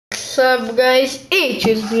up guys, it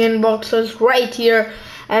is the Unboxers right here,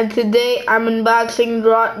 and today I'm unboxing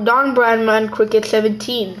Don Bradman Cricket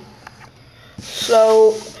 17.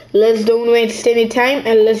 So let's don't waste any time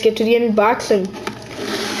and let's get to the unboxing.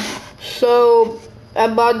 So I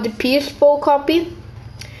bought the PS4 copy.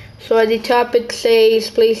 So at the top it says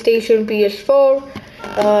PlayStation PS4.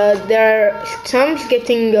 There are thumbs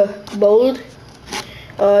getting bold.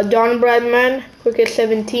 Don Bradman Cricket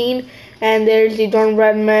 17, and there's the Don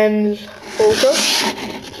Bradman's photo.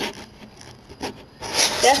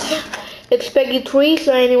 Yeah, it's Peggy 3,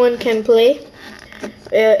 so anyone can play.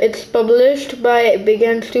 It's published by Big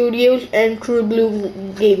N Studios and True Blue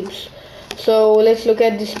Games. So let's look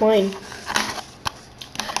at the spine.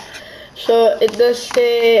 So it does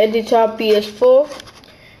say at the top PS4,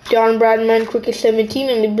 Don Bradman Cricket 17,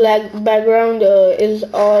 and the black background is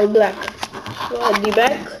all black. So at the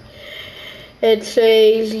back it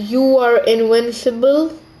says you are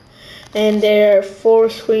invincible, and there are 4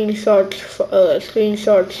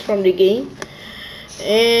 screenshots from the game.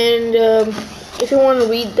 And if you want to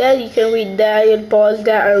read that, you can read that. You can pause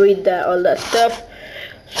that and read that, all that stuff.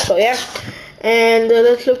 So yeah, and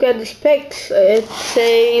let's look at the specs. It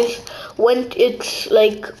says when it's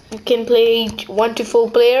like you can play 1 to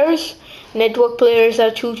 4 players. Network players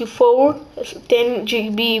are 2 to 4. 10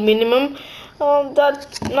 GB minimum.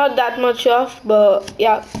 That's not that much off, but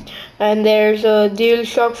yeah. And there's a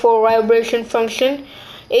DualShock 4 vibration function.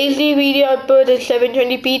 HD video output is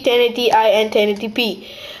 720p, 1080i, and 1080p.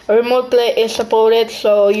 Remote play is supported,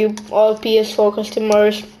 so you all PS4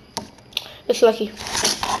 customers, it's lucky.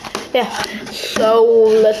 Yeah. So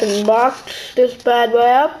let's unbox this bad boy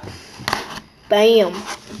up. Bam.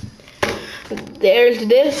 There's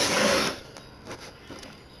this.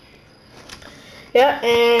 Yeah,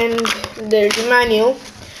 and there's a manual.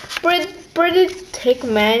 Pretty thick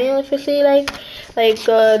manual, if you see. Like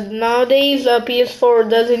nowadays PS4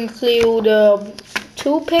 does include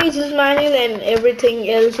 2 pages manual, and everything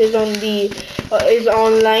else is on the is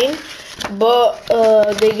online. But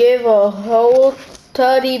they gave a whole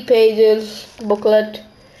 30 pages booklet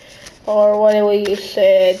or whatever you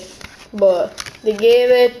said. But they gave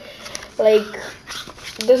it like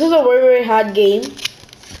this is a very hard game.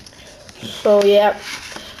 So yeah,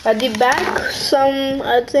 at the back, I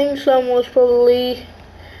think some was probably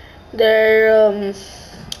their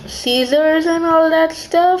Caesars and all that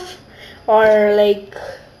stuff, or like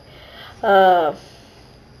I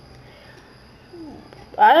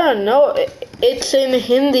don't know. It's in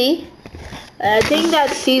Hindi. I think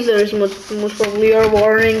that Caesars most probably, or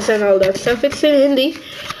warnings and all that stuff. It's in Hindi.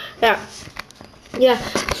 Yeah.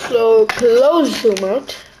 So close zoom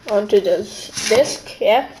out onto this disc.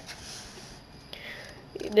 Yeah.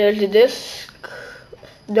 There's the disc.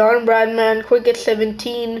 Don Bradman Cricket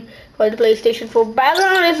 17 for the PlayStation 4.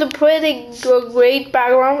 Background is a pretty great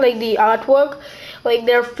background, like the artwork, like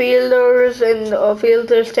there are fielders and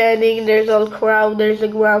fielders standing. There's all crowd. There's the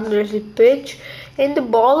ground. There's the pitch, and the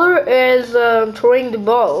bowler is throwing the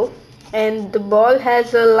ball, and the ball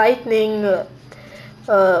has a lightning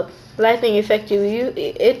effect.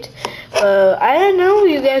 I don't know.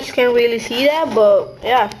 You guys can't really see that, but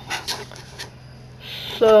yeah.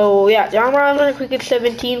 So yeah, Don Bradman Cricket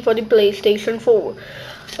 17 for the PlayStation 4.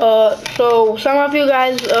 So some of you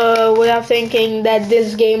guys would have thinking that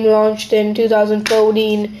this game launched in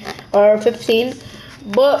 2014 or 15,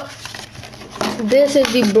 but this is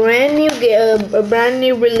the brand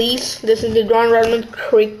new release. This is the Don Bradman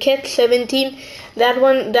Cricket 17. That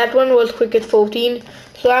one was Cricket 14.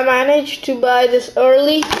 So I managed to buy this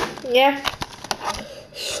early. Yeah.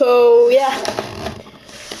 So yeah.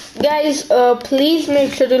 Guys, please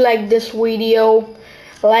make sure to like this video,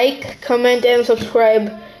 like, comment, and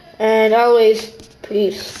subscribe, and always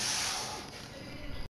peace.